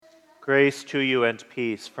Grace to you and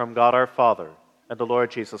peace from God our Father and the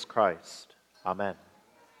Lord Jesus Christ. Amen.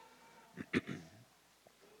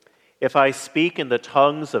 If I speak in the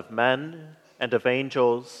tongues of men and of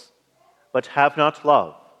angels, but have not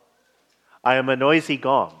love, I am a noisy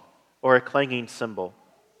gong or a clanging cymbal.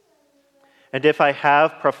 And if I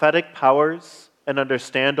have prophetic powers and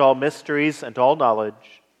understand all mysteries and all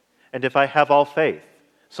knowledge, and if I have all faith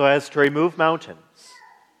so as to remove mountains,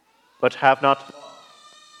 but have not love,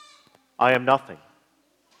 I am nothing.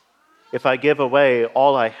 If I give away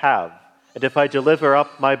all I have, and if I deliver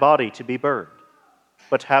up my body to be burned,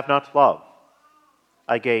 but have not love,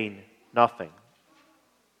 I gain nothing.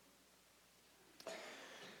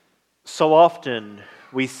 So often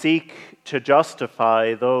we seek to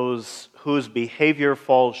justify those whose behavior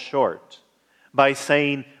falls short by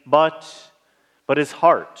saying, but his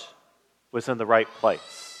heart was in the right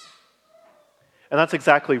place. And that's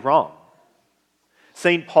exactly wrong.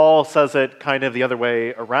 St. Paul says it kind of the other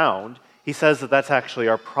way around. He says that that's actually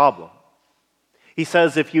our problem. He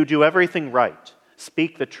says if you do everything right,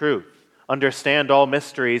 speak the truth, understand all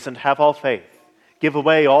mysteries, and have all faith, give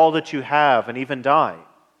away all that you have and even die,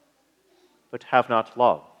 but have not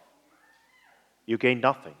love, you gain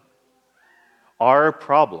nothing. Our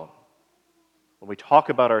problem, when we talk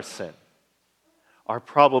about our sin, our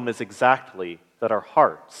problem is exactly that our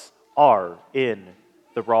hearts are in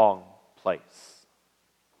the wrong place.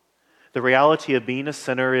 The reality of being a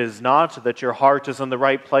sinner is not that your heart is in the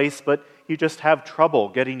right place, but you just have trouble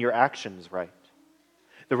getting your actions right.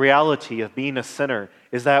 The reality of being a sinner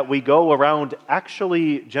is that we go around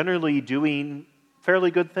actually generally doing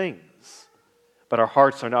fairly good things, but our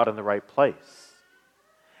hearts are not in the right place.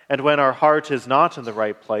 And when our heart is not in the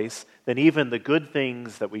right place, then even the good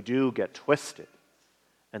things that we do get twisted,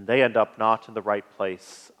 and they end up not in the right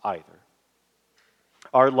place either.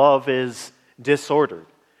 Our love is disordered,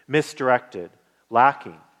 misdirected,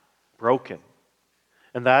 lacking, broken.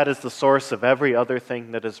 And that is the source of every other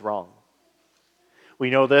thing that is wrong. We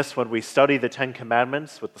know this when we study the Ten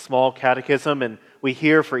Commandments with the small catechism, and we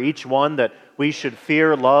hear for each one that we should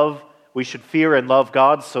fear and love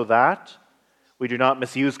God so that we do not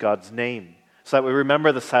misuse God's name, so that we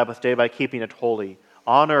remember the Sabbath day by keeping it holy,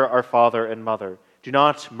 honor our father and mother, do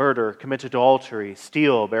not murder, commit adultery,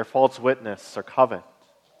 steal, bear false witness, or covet.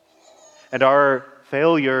 And our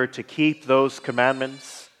failure to keep those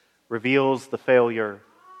commandments reveals the failure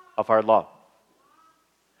of our love.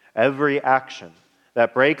 Every action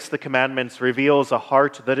that breaks the commandments reveals a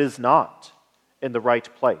heart that is not in the right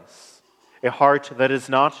place, a heart that is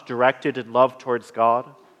not directed in love towards God,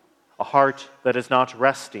 a heart that is not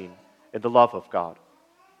resting in the love of God.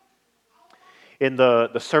 In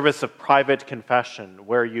the service of private confession,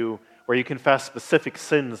 where you confess specific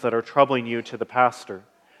sins that are troubling you to the pastor,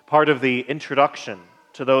 part of the introduction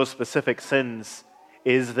to those specific sins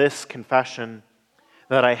is this confession,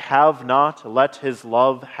 that I have not let his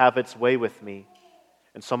love have its way with me,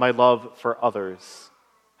 and so my love for others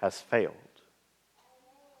has failed.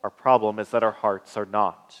 Our problem is that our hearts are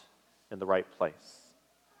not in the right place.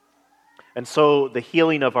 And so the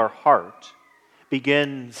healing of our heart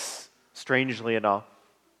begins, strangely enough,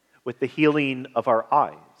 with the healing of our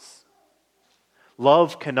eyes.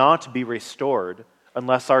 Love cannot be restored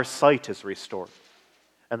unless our sight is restored.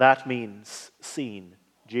 And that means seeing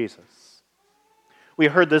Jesus. We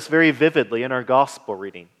heard this very vividly in our gospel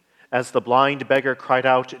reading, as the blind beggar cried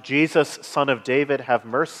out, Jesus, Son of David, have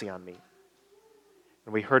mercy on me.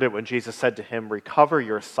 And we heard it when Jesus said to him, recover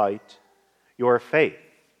your sight, your faith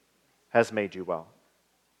has made you well.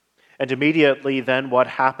 And immediately then what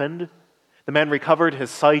happened? The man recovered his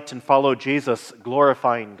sight and followed Jesus,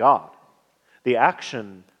 glorifying God. The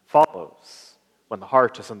action follows when the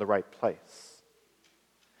heart is in the right place.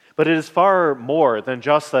 But it is far more than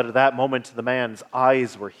just that at that moment the man's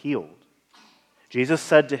eyes were healed. Jesus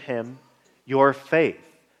said to him, your faith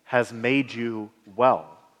has made you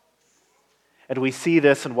well. And we see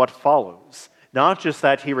this in what follows. Not just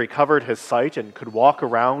that he recovered his sight and could walk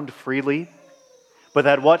around freely, but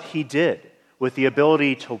that what he did with the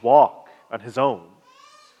ability to walk on his own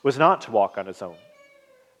was not to walk on his own,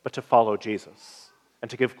 but to follow Jesus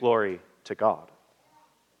and to give glory to God.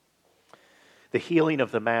 The healing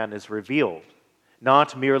of the man is revealed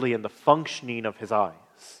not merely in the functioning of his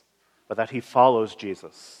eyes, but that he follows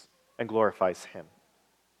Jesus and glorifies him.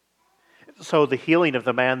 So the healing of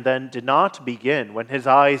the man then did not begin when his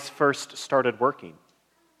eyes first started working,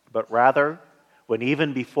 but rather when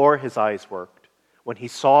even before his eyes worked, when he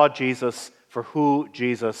saw Jesus for who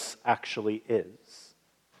Jesus actually is.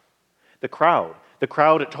 The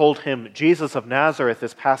crowd told him, Jesus of Nazareth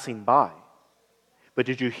is passing by. But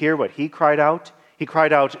did you hear what he cried out? He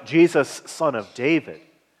cried out, "Jesus, Son of David,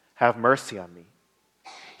 have mercy on me."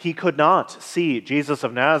 He could not see Jesus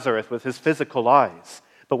of Nazareth with his physical eyes,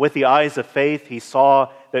 but with the eyes of faith, he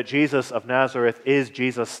saw that Jesus of Nazareth is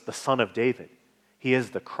Jesus, the Son of David. He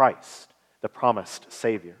is the Christ, the promised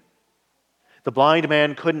Savior. The blind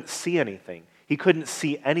man couldn't see anything. He couldn't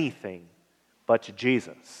see anything but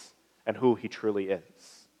Jesus and who he truly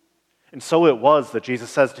is. And so it was that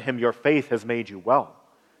Jesus says to him, "Your faith has made you well."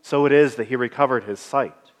 So it is that he recovered his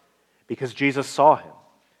sight, because Jesus saw him,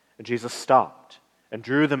 and Jesus stopped and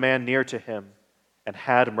drew the man near to him and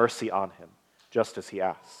had mercy on him, just as he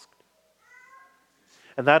asked.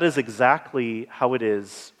 And that is exactly how it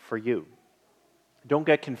is for you. Don't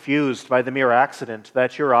get confused by the mere accident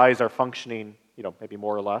that your eyes are functioning, maybe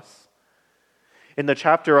more or less. In the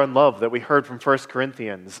chapter on love that we heard from 1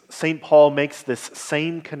 Corinthians, St. Paul makes this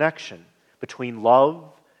same connection between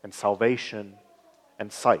love and salvation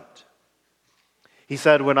and sight. He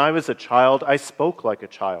said, "When I was a child, I spoke like a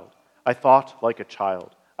child. I thought like a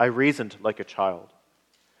child. I reasoned like a child.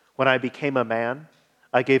 When I became a man,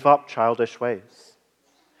 I gave up childish ways.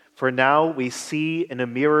 For now we see in a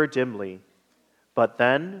mirror dimly, but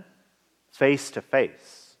then face to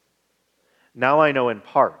face. Now I know in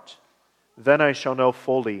part, then I shall know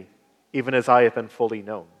fully, even as I have been fully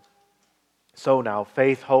known. So now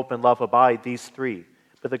faith, hope, and love abide, these three,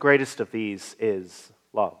 but the greatest of these is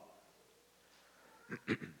love."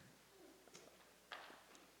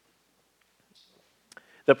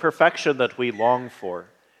 The perfection that we long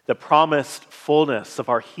for, the promised fullness of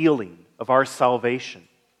our healing, of our salvation,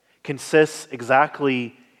 consists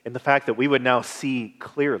exactly in the fact that we would now see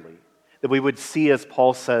clearly, that we would see, as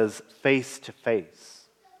Paul says, face to face.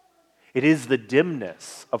 It is the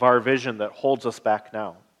dimness of our vision that holds us back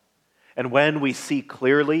now. And when we see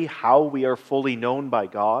clearly how we are fully known by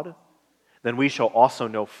God, then we shall also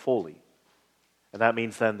know fully. And that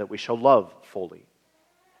means then that we shall love fully.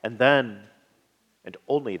 And then, and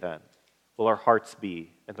only then, will our hearts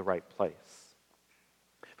be in the right place.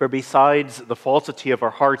 For besides the falsity of our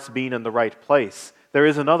hearts being in the right place, there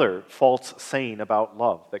is another false saying about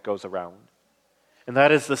love that goes around. And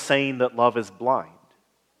that is the saying that love is blind.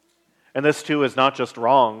 And this too is not just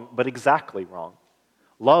wrong, but exactly wrong.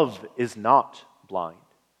 Love is not blind.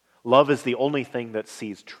 Love is the only thing that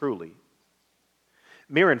sees truly.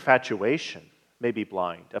 Mere infatuation may be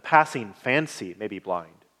blind. A passing fancy may be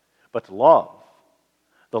blind. But love,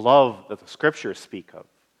 the love that the Scriptures speak of,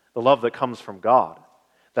 the love that comes from God,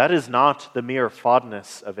 that is not the mere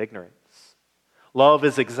fondness of ignorance. Love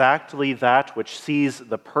is exactly that which sees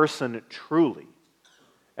the person truly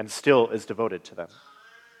and still is devoted to them.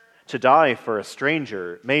 To die for a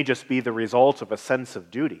stranger may just be the result of a sense of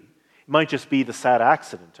duty. It might just be the sad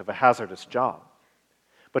accident of a hazardous job.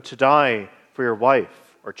 But to die for your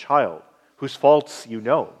wife or child, whose faults you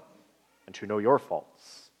know, and who know your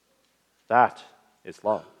faults, that is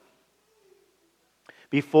love.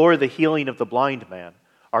 Before the healing of the blind man,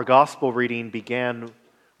 our gospel reading began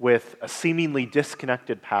with a seemingly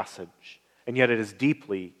disconnected passage, and yet it is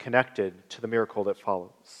deeply connected to the miracle that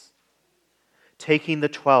follows. Taking the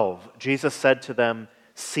 12, Jesus said to them,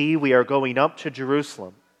 "See, we are going up to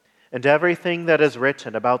Jerusalem, and everything that is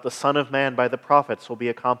written about the Son of Man by the prophets will be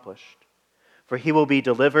accomplished. For he will be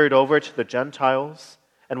delivered over to the Gentiles,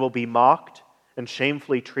 and will be mocked and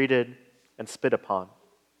shamefully treated and spit upon.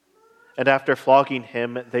 And after flogging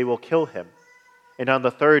him, they will kill him, and on the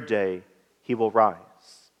third day he will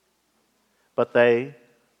rise." But they,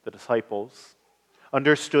 the disciples,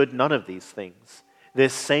 understood none of these things.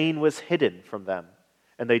 This saying was hidden from them,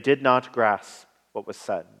 and they did not grasp what was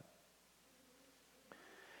said.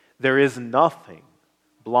 There is nothing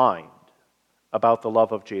blind about the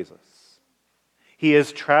love of Jesus. He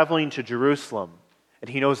is traveling to Jerusalem, and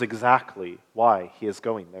he knows exactly why he is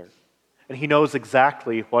going there. And he knows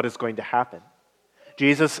exactly what is going to happen.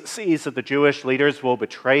 Jesus sees that the Jewish leaders will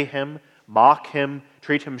betray him, mock him,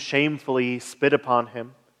 treat him shamefully, spit upon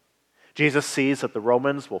him. Jesus sees that the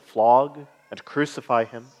Romans will flog and crucify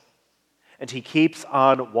him. And he keeps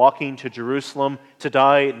on walking to Jerusalem to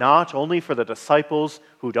die not only for the disciples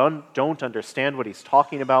who don't understand what he's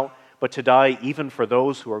talking about, but to die even for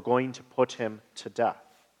those who are going to put him to death.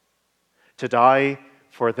 To die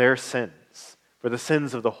for their sins, for the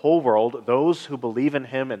sins of the whole world, those who believe in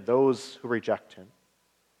him and those who reject him.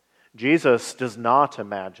 Jesus does not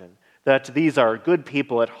imagine that these are good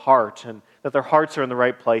people at heart and that their hearts are in the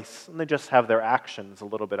right place and they just have their actions a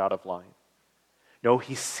little bit out of line. No,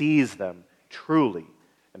 he sees them truly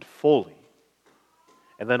and fully.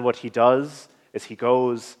 And then what he does is he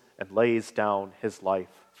goes and lays down his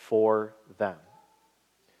life for them.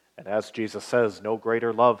 And as Jesus says, no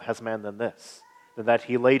greater love has man than this, than that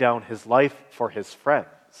he lay down his life for his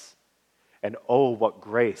friends. And oh, what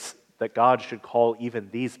grace that God should call even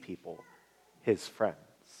these people his friends.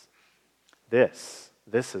 This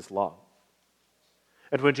is love.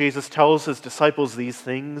 And when Jesus tells his disciples these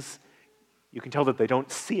things, you can tell that they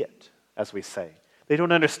don't see it, as we say. They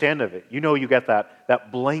don't understand of it. You know, you get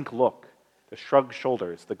that blank look, the shrugged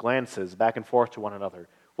shoulders, the glances back and forth to one another.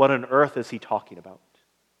 What on earth is he talking about?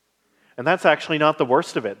 And that's actually not the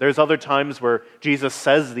worst of it. There's other times where Jesus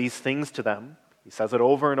says these things to them. He says it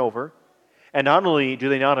over and over. And not only do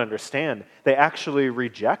they not understand, they actually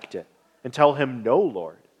reject it and tell him, "No,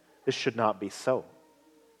 Lord, this should not be so."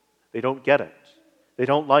 They don't get it. They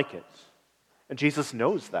don't like it. And Jesus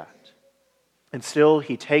knows that. And still,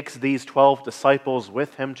 he takes these 12 disciples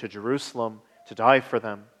with him to Jerusalem to die for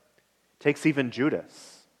them. Takes even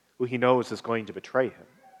Judas, who he knows is going to betray him.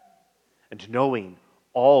 And knowing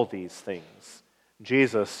all these things,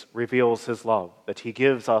 Jesus reveals his love, that he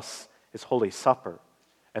gives us his holy supper,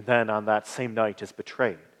 and then on that same night is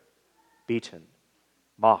betrayed, beaten,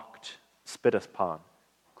 mocked, spit upon,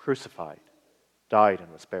 crucified, died,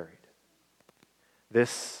 and was buried.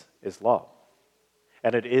 This is love.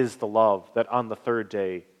 And it is the love that on the third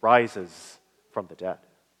day rises from the dead.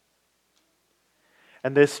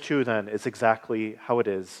 And this too then is exactly how it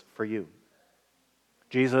is for you.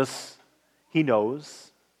 Jesus, he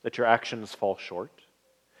knows that your actions fall short.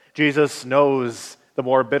 Jesus knows the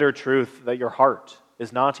more bitter truth that your heart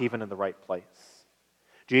is not even in the right place.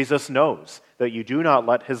 Jesus knows that you do not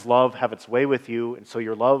let his love have its way with you, and so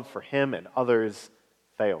your love for him and others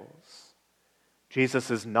fails. Jesus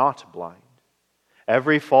is not blind.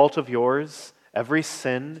 Every fault of yours, every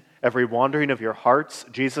sin, every wandering of your hearts,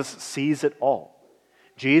 Jesus sees it all.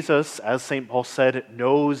 Jesus, as St. Paul said,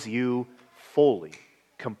 knows you fully,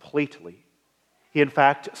 completely. He in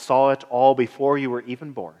fact saw it all before you were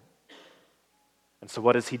even born. And so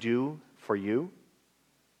what does he do for you?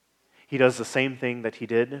 He does the same thing that he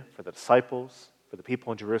did for the disciples, for the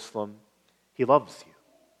people in Jerusalem. He loves you.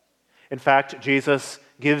 In fact, Jesus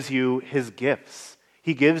gives you his gifts.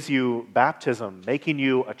 He gives you baptism, making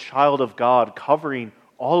you a child of God, covering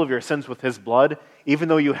all of your sins with his blood, even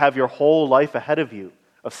though you have your whole life ahead of you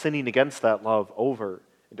of sinning against that love over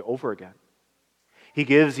and over again. He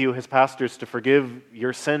gives you his pastors to forgive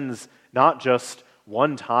your sins, not just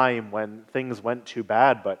one time when things went too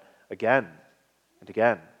bad, but again and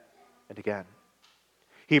again and again.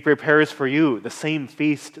 He prepares for you the same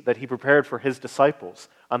feast that he prepared for his disciples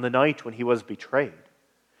on the night when he was betrayed.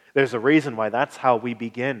 There's a reason why that's how we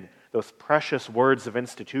begin those precious words of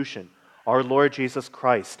institution. Our Lord Jesus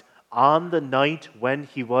Christ, on the night when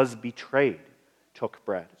he was betrayed, took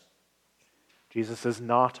bread. Jesus is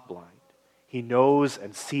not blind. He knows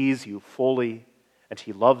and sees you fully, and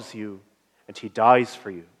he loves you, and he dies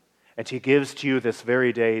for you. And he gives to you this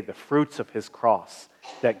very day the fruits of his cross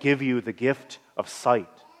that give you the gift of sight,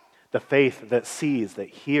 the faith that sees that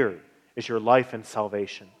here is your life and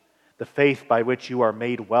salvation, the faith by which you are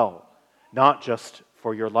made well, not just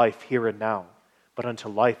for your life here and now, but unto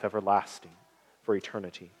life everlasting, for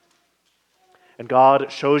eternity. And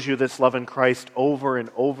God shows you this love in Christ over and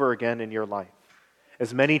over again in your life.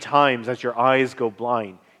 As many times as your eyes go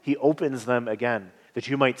blind, he opens them again, that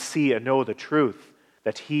you might see and know the truth,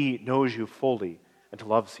 that he knows you fully and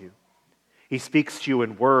loves you. He speaks to you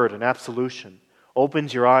in word and absolution,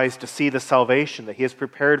 opens your eyes to see the salvation that he has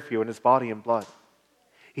prepared for you in his body and blood.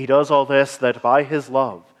 He does all this that by his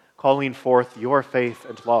love, calling forth your faith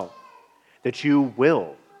and love, that you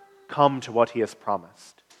will come to what he has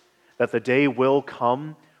promised, that the day will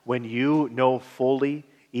come when you know fully,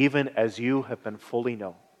 even as you have been fully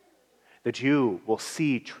known, that you will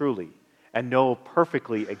see truly and know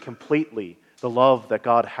perfectly and completely the love that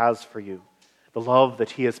God has for you, the love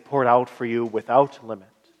that he has poured out for you without limit.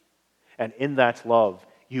 And in that love,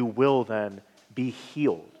 you will then be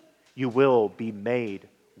healed. You will be made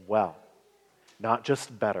well. Not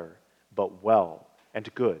just better, but well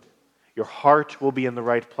and good. Your heart will be in the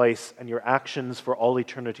right place, and your actions for all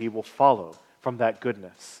eternity will follow from that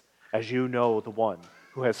goodness, as you know the one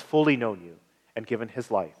who has fully known you and given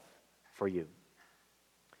his life for you.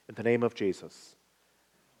 In the name of Jesus,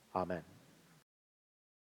 amen.